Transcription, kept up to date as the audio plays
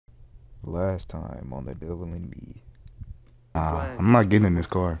Last time on the Devil in Me. I'm not getting in this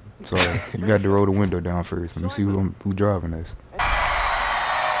car. Sorry. You got to roll the window down first. Let me see who driving this.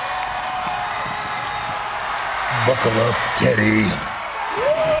 Buckle up, Teddy.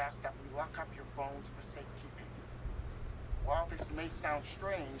 That we lock up your phones for safekeeping. While this may sound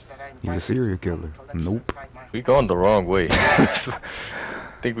strange that I He's a serial killer. Nope. We going the wrong way. I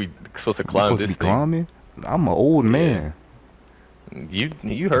think we supposed to climb this thing. Climbing? I'm an old man.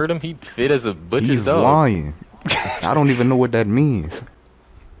 You heard him. He fit as a butcher's He's dog. lying. I don't even know what that means.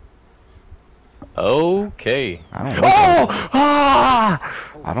 Okay. I don't like that.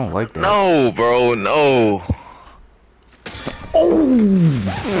 Ah! I don't like that. No, bro, no.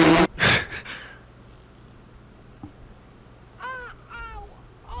 Oh!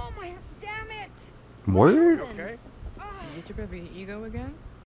 Oh my, damn it! Word? Okay. You get your baby ego again?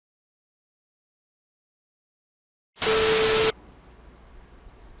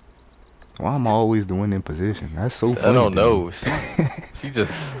 Why am I always the one in position? That's so funny. I don't know. She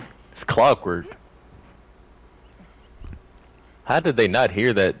just, it's clockwork. How did they not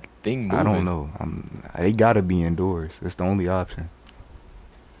hear that thing moving? I don't know. They gotta be indoors. It's the only option.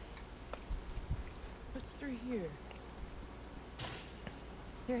 What's through here?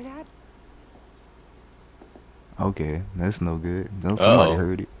 Hear that? Okay, that's no good. Somebody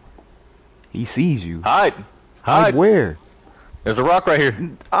heard it. He sees you. Hide! Hide where? There's a rock right here.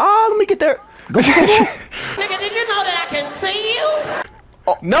 Let me get there. Go. Nigga, did you know that I can see you?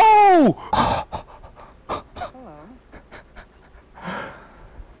 Oh, no! Hello.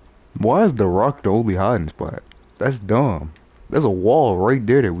 Why is the rock the only hiding spot? That's dumb. There's a wall right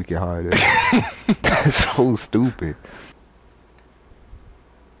there that we can hide at. That's so stupid.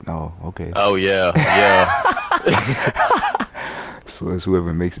 Oh, okay. Oh, yeah, yeah. So it's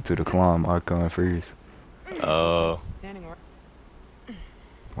whoever makes it to the climb icon first.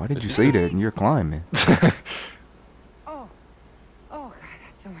 Why did you say that? You're climbing. Oh, God,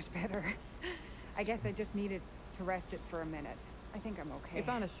 that's so much better. I guess I just needed to rest it for a minute. I think I'm okay. We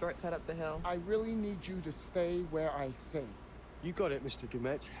found a shortcut up the hill. I really need you to stay where I say. You got it, Mr.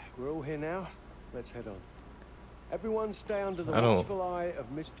 Dumet. We're all here now. Let's head on. Everyone stay under the I don't- watchful eye of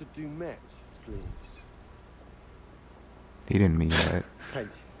Mr. Dumet, please. He didn't mean that. Kate.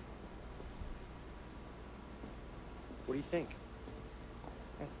 What do you think?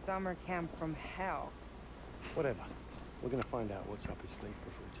 A summer camp from hell. Whatever. We're gonna find out what's up his sleeve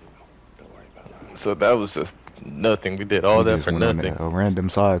before too long. Don't worry about that. So that was just nothing. We did all We that just for went on nothing. a random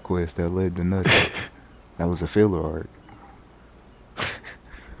side quest that led to nothing. That was a filler arc.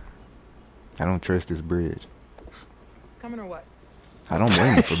 I don't trust this bridge. Coming or what? I don't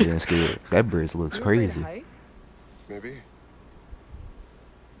blame you for being scared. That bridge looks You afraid of crazy. heights? Maybe?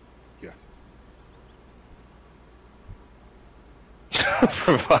 Yes.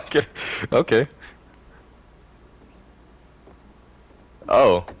 Provocative. Okay.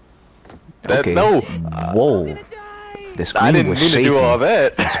 Oh. That Okay. no. Whoa. I'm gonna die! The screen I didn't was mean shaking. to do all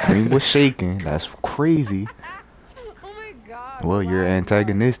that. The screen was shaking. That's crazy. Oh my God. Well, you're relax,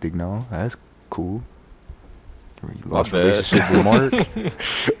 antagonistic, no? That's cool. You My lost bad. relationship with Mark.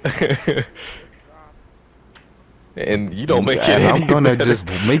 And you don't make it And any I'm gonna better. just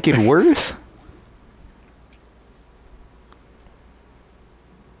make it worse?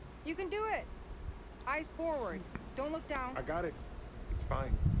 You can do it. Eyes forward. Don't look down. I got it. It's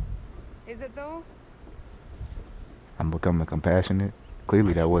fine. Is it though? I'm becoming compassionate.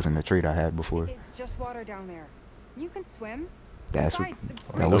 Clearly that wasn't a trait I had before. It's just water down there. You can swim. That's what, Besides, the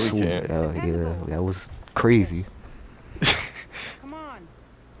that No, was we can't. yeah, that was crazy. Come on.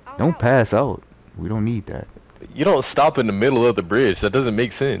 I'll Don't help. pass out. We don't need that. You don't stop in the middle of the bridge. That doesn't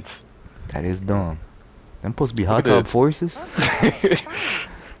make sense. That is dumb. Them supposed to be hot Look at top that. forces? Okay, fine.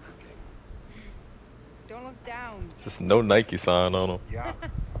 Don't look down. It's just no Nike sign on them. Yeah.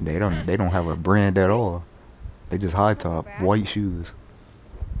 They don't have a brand at all. They just high top, bad. white shoes.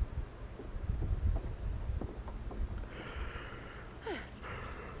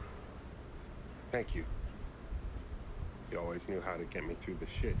 Thank you. You always knew how to get me through the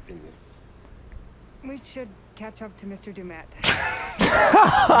shit, didn't you? We should catch up to Mr. Dumet.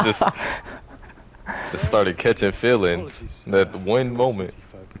 Just started catching feelings. Apologies. That one moment. City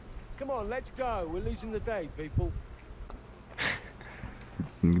folk. Come on, let's go. We're losing the day, people.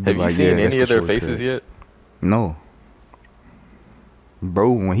 You'd be Have you like, seen yeah, that's any the of their shortcut. faces yet? No.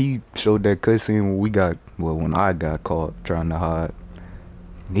 Bro, when he showed that cutscene when I got caught trying to hide,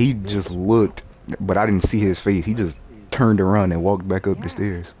 he just looked, but I didn't see his face. He just turned around and walked back up the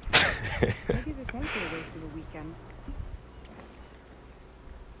stairs. Maybe this won't be a waste of a weekend.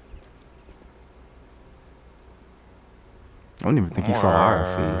 I don't even think he saw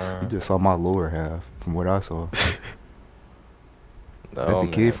our face. He just saw my lower half, from what I saw. Is that No, the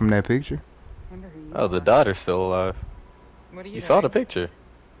man. kid from that picture? Wonder who you Oh, the are. daughter's still alive. What are you You doing? saw the picture.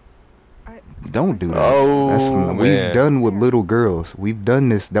 Don't do that. Oh, We've man. done with little girls. We've done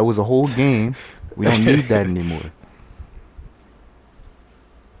this. That was a whole game. We don't need that anymore.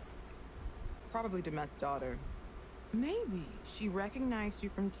 Probably Demet's daughter. Maybe she recognized you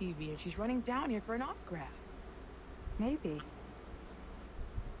from TV and she's running down here for an autograph. Maybe.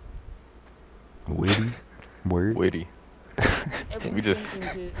 Witty. Word. Witty. Everything just- in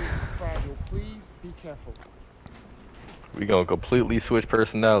here is fragile. Please be careful. We gonna completely switch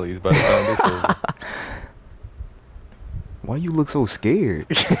personalities by the time this over. Why you look so scared?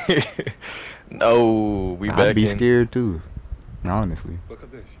 No, we back I'd be in. scared too. Honestly. Look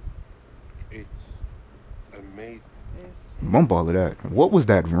at this. It's amazing. Bump all of that. What was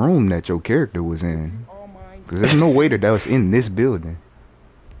that room that your character was in? All minds. Because there's no way that was in this building.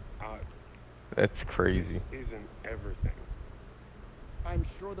 That's crazy. This isn't everything. I'm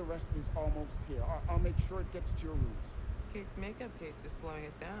sure the rest is almost here. I'll make sure it gets to your rooms. Kate's makeup case is slowing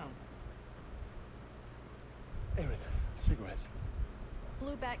it down. Erin, cigarettes.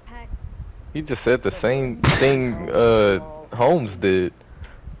 Blue backpack. He just said the same thing Holmes did.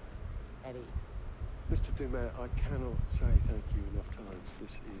 At 8. Mr. Dumet, I cannot say thank you enough times.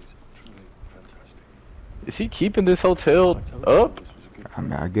 This is truly fantastic. Is he keeping this hotel I told you up? this was a good I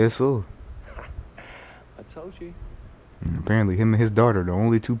mean, I guess so. I told you. And apparently him and his daughter are the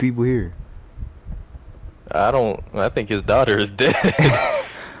only two people here. I think his daughter is dead.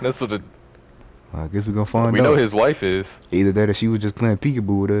 That's what it. I guess we're gonna find out. We know his wife is. Either that or she was just playing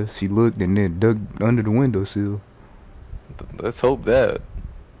peekaboo with us. She looked and then dug under the windowsill. Let's hope that.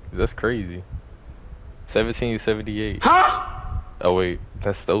 That's crazy. 1778. Huh? Oh wait,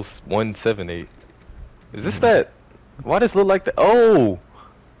 that's those 178. Is this that? Why does it look like that? Oh,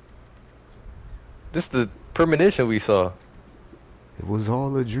 this the premonition we saw. It was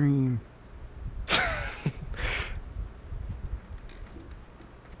all a dream.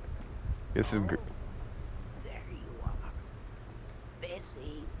 This is. There you are.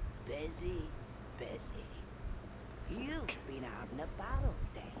 Busy, busy, busy. You've been out and about all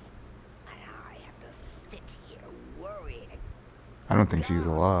day. And I have to sit here worrying. I don't think she's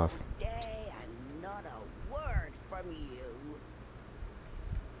alive. Day and not a word from you.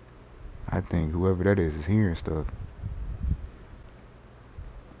 I think whoever that is hearing stuff.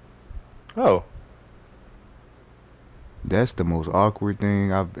 Oh, That's the most awkward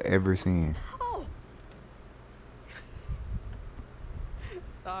thing I've ever seen. Oh.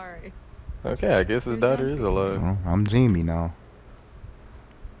 Sorry. okay. I guess his daughter is alive. Well, I'm Jamie now.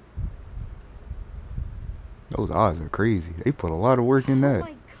 Those eyes are crazy. They put a lot of work in Oh that.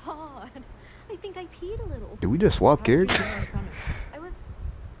 my god. I think I peed a little. Did we just swap How do you characters? know I'm coming? I was.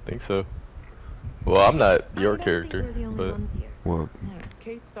 Think so. Well, I'm not your I don't character, think we're the only but ones here. Well,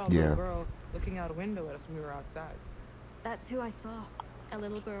 Kate saw a Yeah. little girl looking out a window at us when we were outside. That's who I saw. A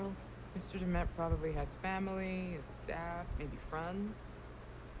little girl. Mr. Demet probably has family, his staff, maybe friends.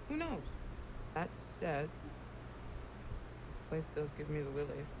 Who knows? That said, this place does give me the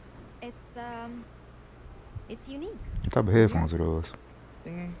willies. It's unique. what type of headphones are those?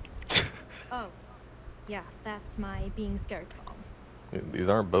 Singing. Oh. Yeah, that's my being scared song. these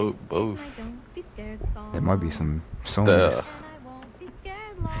aren't This both. is my don't be scared song. That might be some Sony. The- And I won't be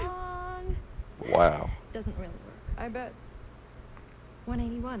scared long. Wow. Doesn't really work. I bet.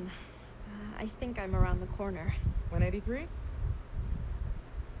 181. I think I'm around the corner. 183?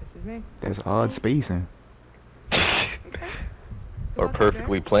 This is me. That's odd spacing. Or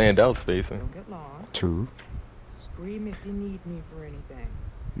perfectly planned out spacing. Don't get lost. True. Scream if you need me for anything.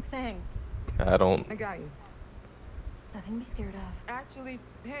 Thanks. I don't. I got you. Nothing to be scared of. Actually,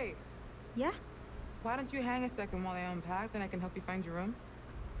 hey, Yeah? why don't you hang a second while I unpack, then I can help you find your room?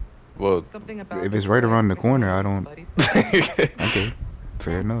 Well, Something about If this it's right place around the makes me corner, I want don't- buddy system. Okay.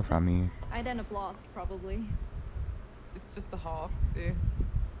 Fair Thanks. enough. I mean, I'd end up lost, probably. It's just a hall, dude.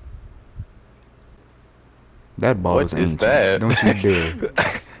 that ball what is is ancient. that? Don't you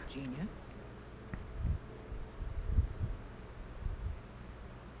dare. Genius.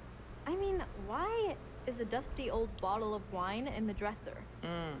 I mean, why is a dusty old bottle of wine in the dresser?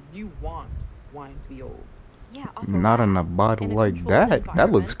 You want wine to be old. Yeah, off a Not rack in a bottle in a like controlled that.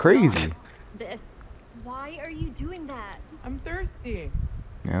 That looks environment, crazy. not this. Why are you doing that? I'm thirsty.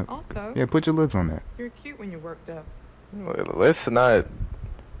 Yeah. Also, Yeah, put your lips on that. you're cute when you're worked up. let's not.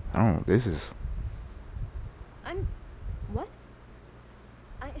 I don't. This is. I'm... What?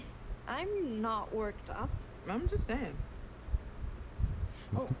 I'm not worked up. I'm just saying.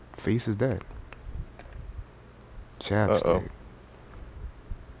 Oh, Face is that? Chapstick.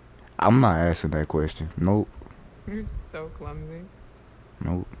 I'm not asking that question. Nope. You're so clumsy.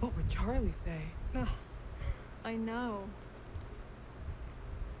 Nope. What would Charlie say? Ugh, I know.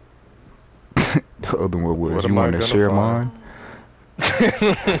 The other one was, What you am I want to gonna share find?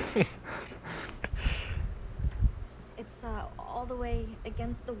 mine? It's all the way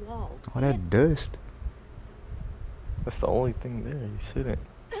against the wall. Oh, See it? that dust. That's the only thing there. You shouldn't.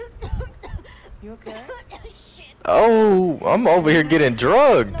 You okay? Shit. Oh, I'm over here getting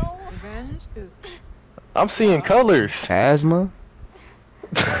drugged. No. Revenge? Cause I'm seeing colors. Asthma?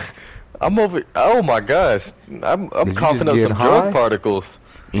 I'm over. Oh my gosh. I'm Did you coughing just up get some high? drug particles.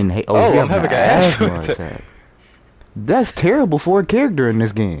 Oh, I'm having an asthma attack. That's terrible for a character in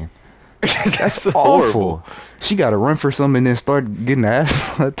this game. That's Awful. horrible. She got to run for something and then start getting an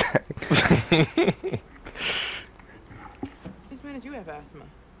asthma attack. since when did you have asthma?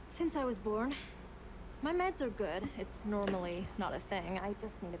 Since I was born. My meds are good. It's normally not a thing. I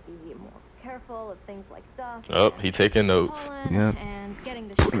just need to be more careful of things like dust. Oh, he taking notes. Pollen Yep. and getting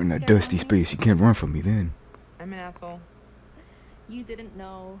the Put shit her in that scared dusty out of me. space. You can't run from me then. I'm an asshole. You didn't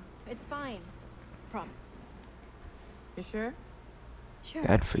know. It's fine. Promise. You sure? Sure.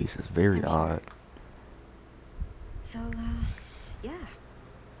 That face is very I'm sure. odd. So, yeah.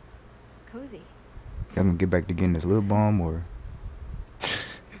 Cozy. Y'all gonna get back to getting this lip balm or?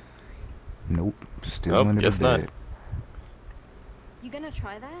 Nope. Still Nope, under guess the not. bed. You gonna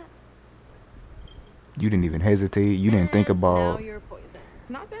try that? You didn't even hesitate. You didn't think And about. now you're poisoned. It's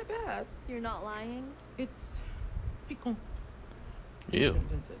not that bad. You're not lying? It's piquant. Ew. Decent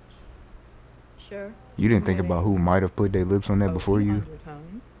vintage. Sure. You didn't think about who might have put their lips on that before Oaky you.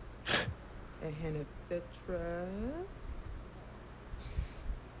 undertones. A hint of citrus.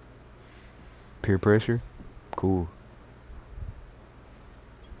 Peer pressure. Cool.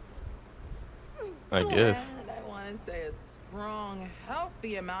 I guess. And I want to say a strong,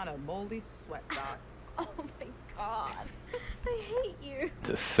 healthy amount of moldy sweat dots. Oh my god. I hate you.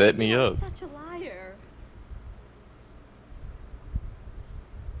 Just set me You're up. such a liar.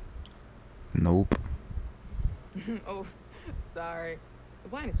 Nope. Oh, sorry. The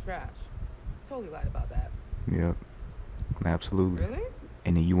wine is trash. Totally lied about that. Yep. Absolutely. Really?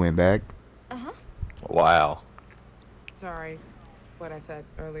 And then you went back. Uh-huh. Wow. Sorry. What I said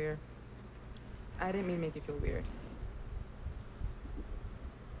earlier. I didn't mean to make you feel weird.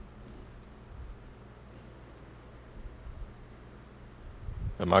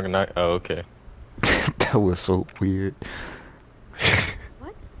 Am I gonna? Oh, okay. That was so weird.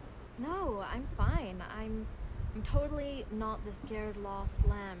 What? No, I'm fine. I'm totally not the scared lost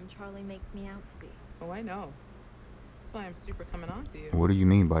lamb Charlie makes me out to be. Oh, I know. That's why I'm super coming on to you. What do you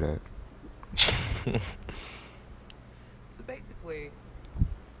mean by that? So basically,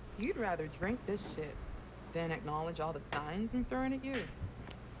 you'd rather drink this shit than acknowledge all the signs I'm throwing at you.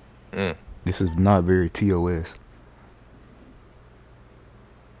 Mm. This is not very TOS.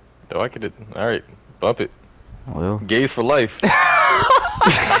 Do I get it? All right, bump it. Well. Gays for life.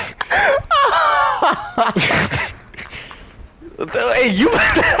 Hey, you.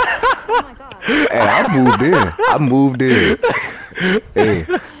 Oh my god. Hey, I moved in. I moved in. Hey,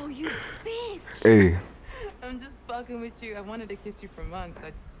 Oh, you bitch. hey. I'm just fucking with you. I wanted to kiss you for months.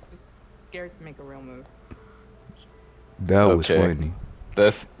 I just was scared to make a real move. That was Okay. funny.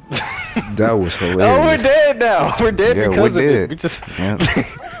 That's. That was hilarious. Oh, we're dead now. We're dead Yeah, because we're of dead. it. We just. Yep.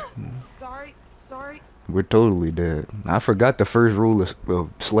 Sorry. We're totally dead. I forgot the first rule of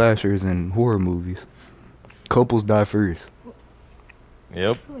slashers and horror movies. Couples die first.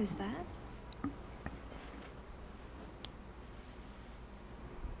 Yep. Who is that?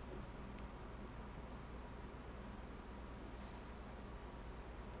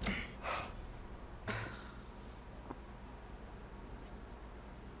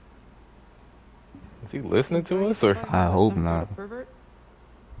 Is he listening to us or? I hope not.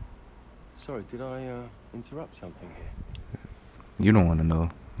 Sorry, did I interrupt something here? You don't want to know.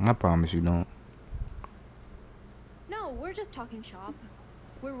 I promise you don't. No, we're just talking shop.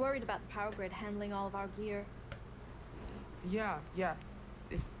 We're worried about the power grid handling all of our gear. Yeah, yes.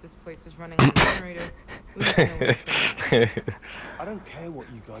 If this place is running on a generator, we need to know what's going on. I don't care what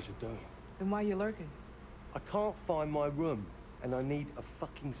you guys are doing. Then why you lurking? I can't find my room, and I need a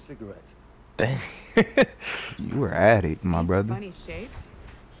fucking cigarette. Dang. You were at it, my These brother. funny shapes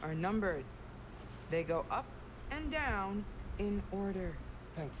are numbers. They go up and down in order.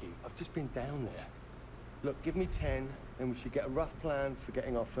 Thank you. I've just been down there. Look, give me 10, and we should get a rough plan for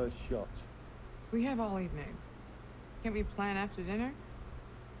getting our first shot. We have all evening. Can't we plan after dinner?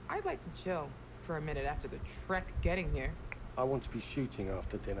 I'd like to chill for a minute after the trek getting here. I want to be shooting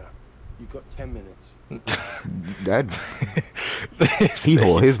after dinner. You got 10 minutes. That His he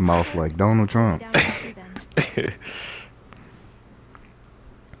hold his face. mouth like Donald Trump. Down with you then.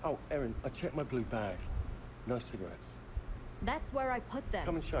 Oh, Erin, I checked my blue bag. No cigarettes. That's where I put them.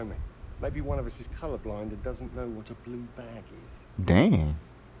 Come and show me. Maybe one of us is colorblind and doesn't know what a blue bag is. Dang.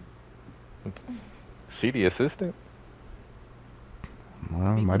 She the assistant?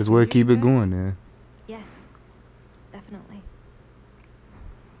 Well, might as well keep it going then. Yes, definitely.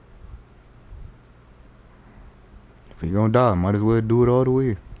 If you're gonna die, might as well do it all the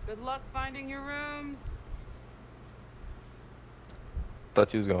way. Good luck finding your rooms.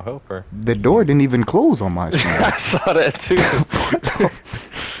 Thought you was gonna help her. The door didn't even close on my screen. I saw that too.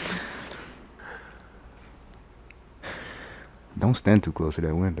 Don't stand too close to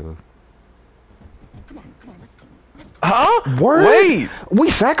that window. Come on, let's go. Let's go. Huh? Word? Wait! We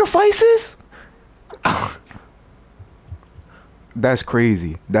sacrifices? That's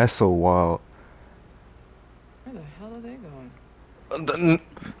crazy. That's so wild. Where the hell are they going?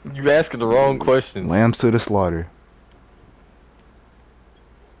 You asking the wrong questions. Lambs to the slaughter.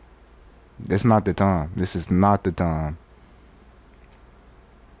 That's not the time. This is not the time.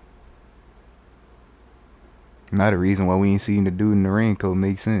 Not a reason why we ain't seen the dude in the raincoat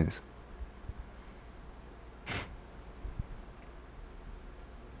makes sense.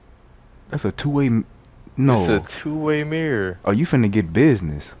 That's a two-way. No. It's a two-way mirror. Oh, you finna get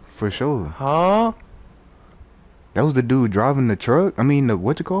business for sure. Huh? That was the dude driving the truck. I mean, the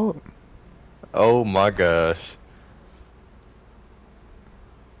what you call it? Oh my gosh.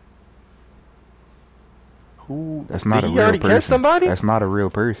 Who? That's not Did a he real already person. catch somebody? That's not a real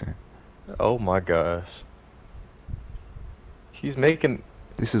person. Oh my gosh. He's making.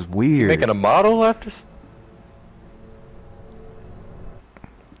 This is He's weird. making a model after. Is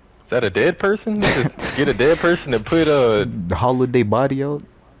that a dead person? Just get a dead person and put a. The holiday body out.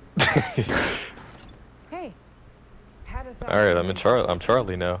 Hey. Had a thought. All right, I'm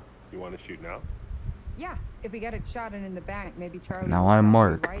Charlie now. You want to shoot now? Yeah, if we get it shot and in the bank, maybe Charlie. Now will I'm stop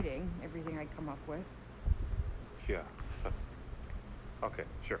Mark. Writing everything I come up with. Yeah. Okay,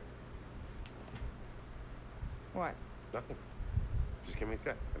 sure. What? Nothing. Just give me a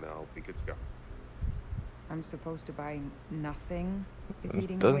sec, and I'll be good to go. I'm supposed to buy nothing? Is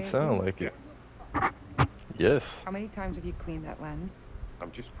eating Doesn't away at sound you? like it. Yes. Yes. How many times have you cleaned that lens?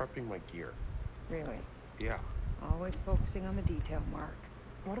 I'm just prepping my gear. Really? Yeah. Always focusing on the detail, Mark.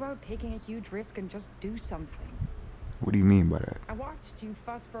 What about taking a huge risk and just do something? What do you mean by that? I watched you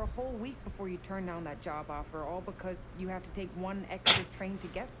fuss for a whole week before you turned down that job offer, all because you had to take one extra train to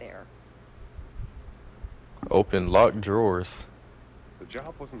get there. Open locked drawers. The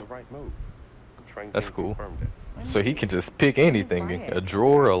job wasn't the right move. The train That's team cool. confirmed it. So he can just pick anything. A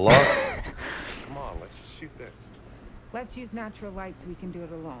drawer, a lock. Come on, let's just shoot this. Let's use natural light so we can do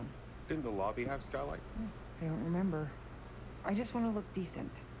it alone. Didn't the lobby have skylight? I don't remember. I just want to look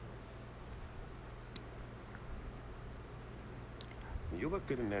decent. You look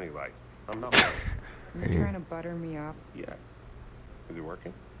good in any light. I'm not worried. You're Hey. trying to butter me up. Yes. Is it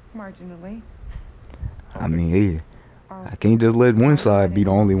working? Marginally. I mean, hey, Or I can't just let one side be the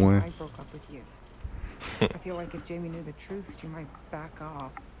only I one. broke up with you. I feel like if Jamie knew the truth, she might back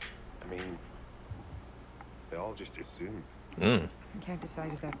off. I mean, they all just assume. Mm. I can't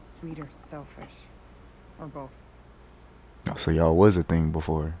decide if that's sweet or selfish. Or both. So y'all was a thing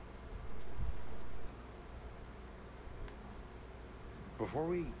before. Before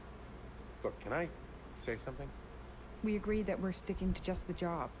we... Look, can I say something? We agreed that we're sticking to just the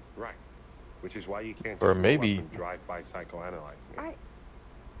job. Right. Which is why you can't just Or roll up maybe- and drive by psychoanalyzing me.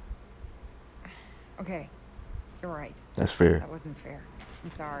 Okay. You're right. That's fair. That wasn't fair.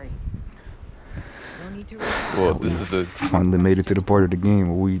 I'm sorry. No need to Well, this is the. Finally made it to the part of the game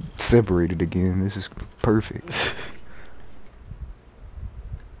where we separated again. This is perfect.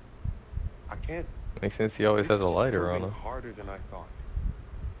 I can't... Makes sense. He always this has a is just lighter on proving him. harder than I thought.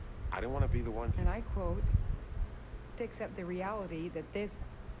 I didn't want to be the one to... And I quote, to accept the reality that this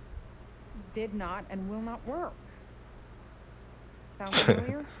did not and will not work. Sound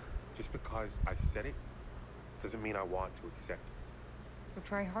familiar? Just because I said it doesn't mean I want to accept it. So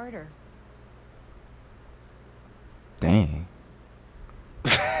try harder. Dang.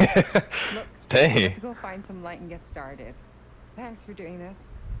 Look, Dang. let's go find some light and get started. Thanks for doing this.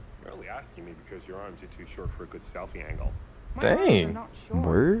 You're only asking me because your arms are too short for a good selfie angle. My arms are Dang. not short.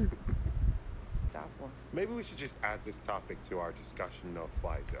 Word? Doubtful. Maybe we should just add this topic to our discussion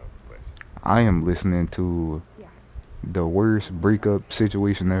no-fly zone list. I am listening to Yeah. the worst breakup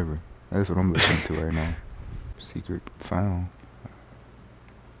situation ever. That's what I'm listening to right now. Secret found.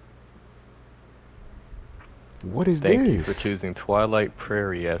 What is Thank you this? for choosing Twilight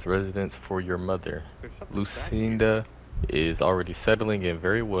Prairie as residence for your mother. There's something back here. Lucinda is already settling in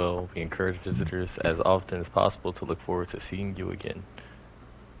very well. We encourage visitors as often as possible to look forward to seeing you again.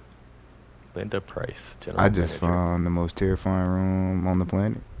 Linda Price, General I just Manager. found the most terrifying room on the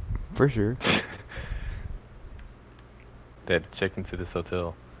planet. For sure. They had to check into this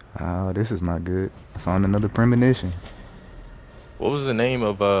hotel. Oh, this is not good. Found another premonition. What was the name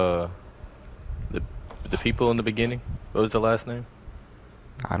of the people in the beginning? What was the last name?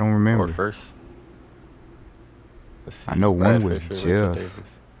 I don't remember. Or first? Let's see. I know Brad one was Fisher, Rachel Jeff. Davis.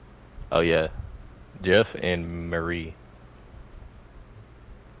 Oh yeah, Jeff and Marie.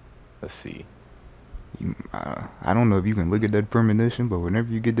 Let's see. I don't know if you can look at that premonition, but whenever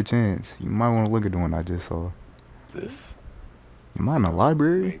you get the chance, you might want to look at the one I just saw. What's this? Am I in a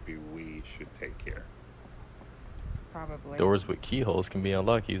library? Maybe we should take care. Probably. Doors with keyholes can be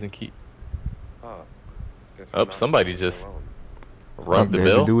unlocked using key. Huh. Guess Oh, we're not somebody totally just alone. rung the There's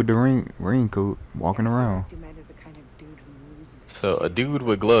a bell. dude with the raincoat walking around. Dumet is the kind of dude who loses So a shit. dude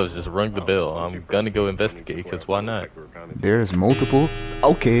with gloves just rung the Oh, bell. what was your I'm first gonna go impression when you investigate, took cause our why photos not? like we were gonna take? There's multiple.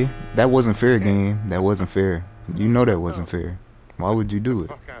 Okay, that wasn't fair, game. That wasn't fair. You know that wasn't fair. Why would you do it?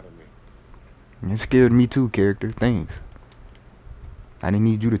 Fuck out of me. It scared me too, character. Thanks. I didn't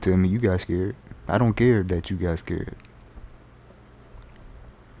need you to tell me you got scared. I don't care that you got scared.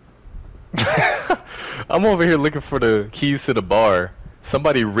 I'm over here looking for the keys to the bar.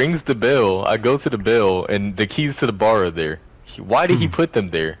 Somebody rings the bell. I go to the bell, and the keys to the bar are there. Why did he put them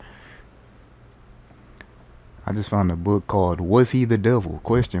there? I just found a book called "Was He the Devil?"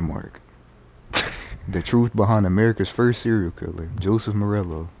 Question mark. The truth behind America's first serial killer, Joseph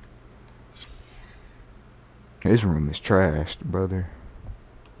Morello. This room is trashed, brother.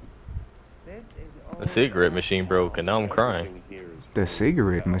 This is The cigarette machine broke, and now I'm crying. Everything here is The plain as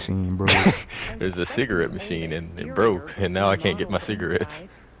cigarette hell. machine, bro. There's a cigarette machine, and it broke, and now I can't get my cigarettes.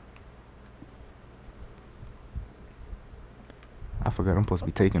 I forgot I'm supposed to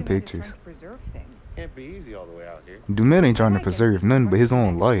be taking pictures. Can't be easy all the way out here. Dumet ain't trying to preserve nothing but his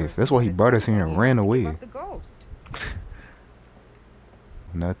own life. That's why he brought us here and ran away.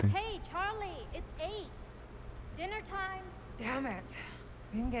 Nothing. Hey, Charlie, it's 8. Dinner time. Damn it.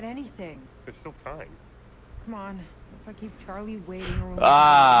 We didn't get anything. There's still time. Come on. Let's keep Charlie waiting.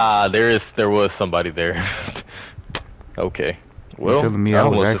 Ah, there was somebody there. Okay. Well, You're telling me I I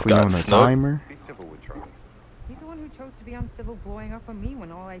was almost just actually got on a snubbed. timer? Be civil with Charlie. He's the one who chose to be uncivil blowing up on me when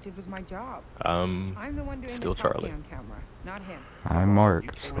all I did was my job. I'm I'm the one doing still the talking Charlie. on camera, not him. I'm Mark,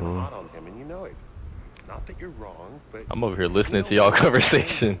 You came in so hot on him, and you know it. Not that you're wrong, but I'm over here listening to y'all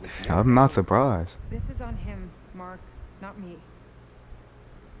conversation. I'm not surprised. This is on him, Mark, not me.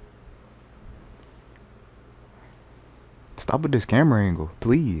 Stop with this camera angle,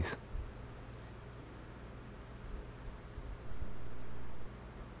 please.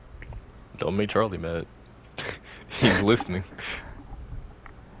 Don't make Charlie mad. He's listening.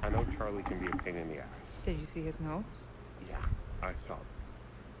 I know Charlie can be a pain in the ass. Did you see his notes? Yeah, I saw them.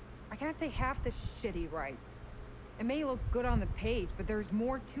 I can't say half the shit he writes. It may look good on the page, but there's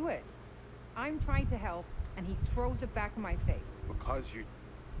more to it. I'm trying to help, and he throws it back in my face.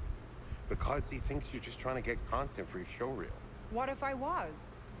 Because he thinks you're just trying to get content for your show reel. What if I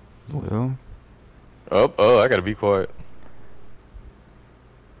was? Well, Oh, I gotta be quiet.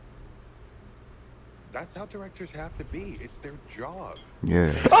 That's how directors have to be. It's their job. yeah.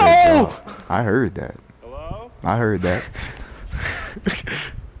 it's their Oh! job. I heard that. Hello? I heard that.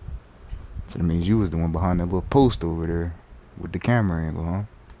 So that means you was the one behind that little post over there with the camera angle, huh?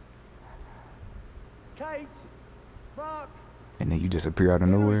 Kate, Mark, And then you just appear out of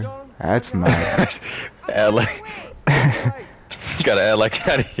Dinner's nowhere. on. That's Okay. nice. Add like, Kate. gotta add like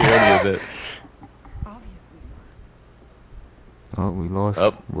I didn't hear any of that. Obviously not. Oh, we lost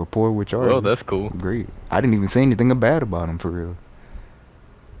Oh. rapport with Charlie. Well, that's cool. Great. I didn't even say anything bad about him, for real.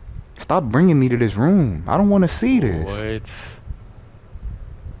 Stop bringing me to this room. I don't want to see this. What?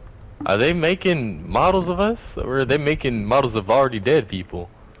 Are they making models of us, or are they making models of already dead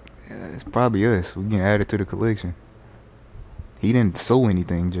people? Yeah, it's probably us. We can add it to the collection. He didn't sew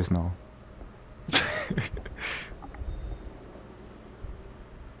anything just now.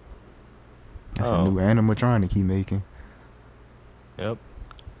 That's a new animatronic he making. Yep.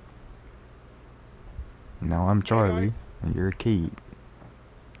 Now I'm Charlie, guys. and you're Kate.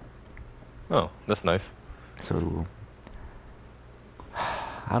 Oh, that's nice. So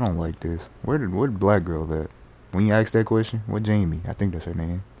I don't like this. Where did Black Girl at? When you asked that question, what Jamie? I think that's her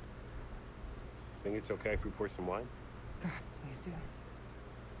name. Think it's okay if we pour some wine? God, please do.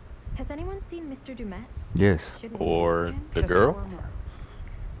 Has anyone seen Mr. Dumet? Yes. Shouldn't we Or look for him? the Just girl? pour more.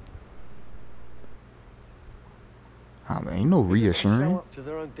 Ain't no He doesn't show reassuring. up to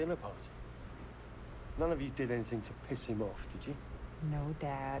their own dinner party. None of you did anything to piss him off, did you? No,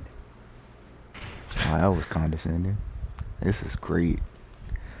 Dad. Oh, that was condescending. This is great.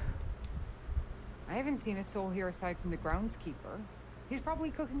 I haven't seen a soul here aside from the groundskeeper. He's probably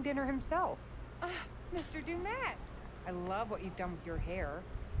cooking dinner himself. Ah, Mr. Dumet. I love what you've done with your hair.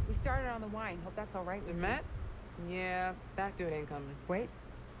 We started on the wine. Hope that's all right with you. Dumet? Yeah, that dude ain't coming. Wait.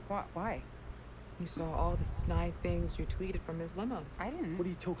 What? Why? He saw all the snide things you tweeted from his limo. I didn't. What are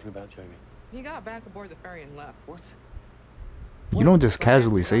you talking about, Jamie? He got back aboard the ferry and left. What? You don't just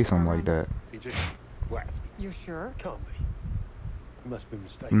casually say something like that. He just left. You're sure? Can't be. You must be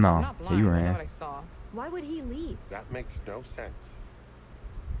mistaken. No, I'm not blind. you I know ran. what I saw. Why would he leave? That makes no sense.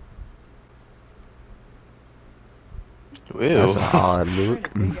 That's Ew. an odd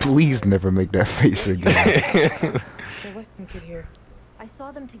look. Please never make that face again. There was some kid here. I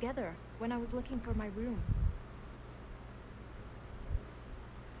saw them together when I was looking for my room.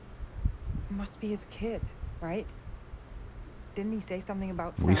 Must be his kid, right? Didn't he say something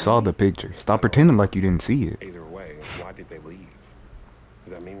about We saw the family? picture. Stop pretending like you didn't see it. Either way, why did they leave?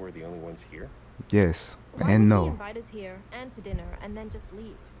 Does that mean we're the only ones here? Yes Why and would he no. invite us here and to dinner and then just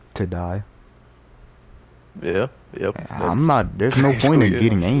leave? To die. Yeah, yep. I'm not. There's no point in Yeah.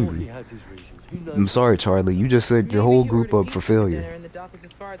 getting Sure, he angry. has his reasons. Who knows? I'm sorry, Charlie. You just set your Maybe whole he group ordered up for pizza for dinner failure. and the dock is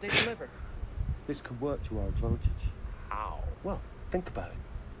as far as they deliver. This could work to our advantage. How? Well, think about it.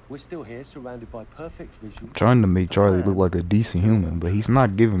 We're still here, surrounded by perfect visuals. Trying to make Charlie look like a decent human, but he's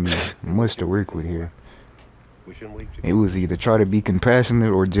not giving me much to work with here. We shouldn't leave It was either try to be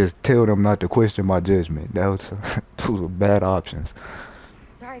compassionate or just tell them not to question my judgment. Those were bad options.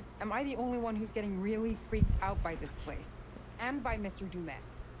 Guys, am I the only one who's getting really freaked out by this place? And by Mr. Dumet?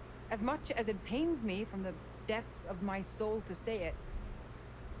 As much as it pains me from the depths of my soul to say it,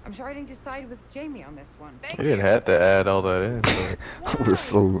 I'm starting to side with Jamie on this one. Thank You didn't you. have to add all that in. But It was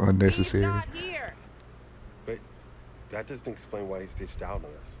so He's unnecessary. not here. But that doesn't explain why he stitched out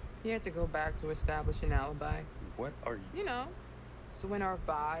on us. He had to go back to establish an alibi. What are you? You know, so when our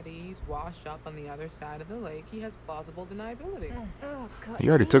bodies wash up on the other side of the lake, he has plausible deniability. Oh, God. He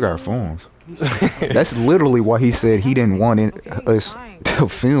already took our Jamie. phones. That's literally why he said he didn't want us to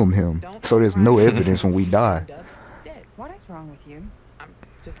film him. So there's no evidence when we die. Dead. What is wrong with you? I'm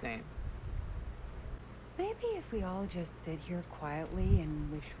just saying. Maybe if we all just sit here quietly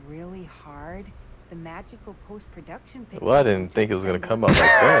and wish really hard, the magical post-production pictures Well, I will didn't just think it was gonna assemble come out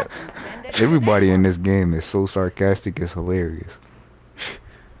like that. and send it to the Everybody in next this game is so sarcastic, it's hilarious.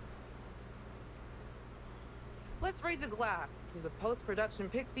 Let's raise a glass to the post-production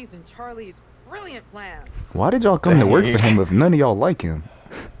pixies and Charlie's brilliant plans. Why did y'all come to work for him if none of y'all like him?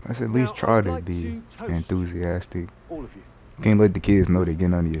 Let's at least Now, try I'd to like be to toast enthusiastic. all of you. Can't let the kids know they're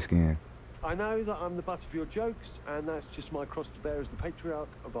getting under your skin. I know that I'm the butt of your jokes, and that's just my cross to bear as the patriarch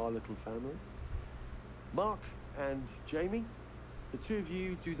of our little family. Mark and Jamie, the two of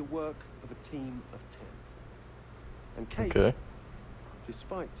you do the work of a team of 10. And Kate, Okay.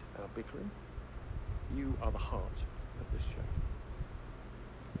 despite our bickering, you are the heart of this show.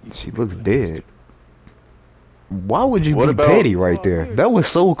 You She keep looks it dead. twisted. Why would you What be about- petty right there? That was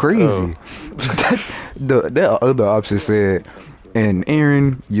so crazy. Oh. The other option said, and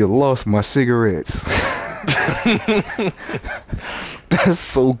Aaron, you lost my cigarettes. That's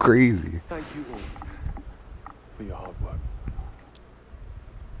so crazy. Thank you all for your hard work.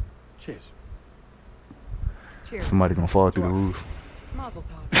 Cheers. Cheers. Somebody gonna fall through the roof. Mazel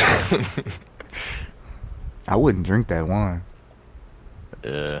tov. I wouldn't drink that wine.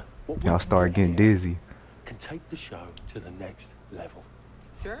 Yeah. What Y'all we start do getting here dizzy. can take the show to the next level.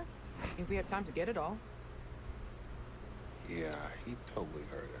 Sure, if we have time to get it all. Yeah, he totally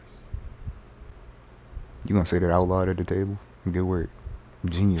hurt us. You gonna say that out loud at the table? Good work.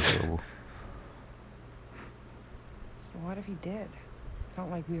 Genius level. So what if he did? It's not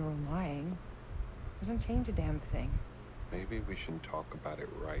like we were lying. Doesn't change a damn thing. Maybe we shouldn't talk about it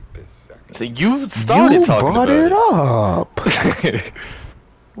right this second. So you started You talking brought about it up.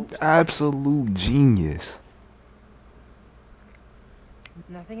 Oops. Absolute genius.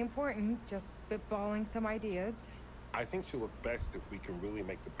 Nothing important, just spitballing some ideas. I think she'll look best if we can really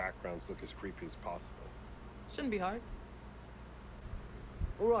make the backgrounds look as creepy as possible. Shouldn't be hard.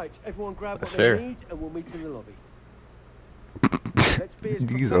 All right, everyone grab That's what fair. they need and we'll meet in the lobby. Let's be as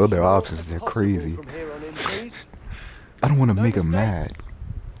These other professional options as are possible crazy. From here on in, please. I don't want to No make him mad. mistakes.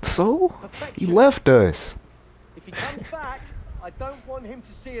 So? He Perfection. left us. If he comes back, I don't want him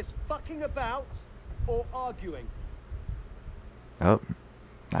to see us fucking about or arguing. Oh,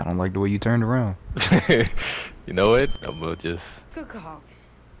 I don't like the way you turned around. You know what? I'm gonna just. Good call.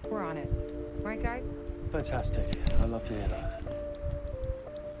 We're on it. Right, guys? Fantastic. I love to hear that.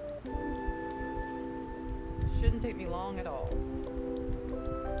 Shouldn't take me long at all.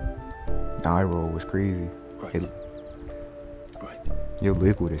 The eye roll was crazy. Great. Your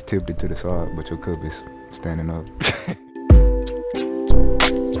liquid is tipped to the side, but your cup is standing up.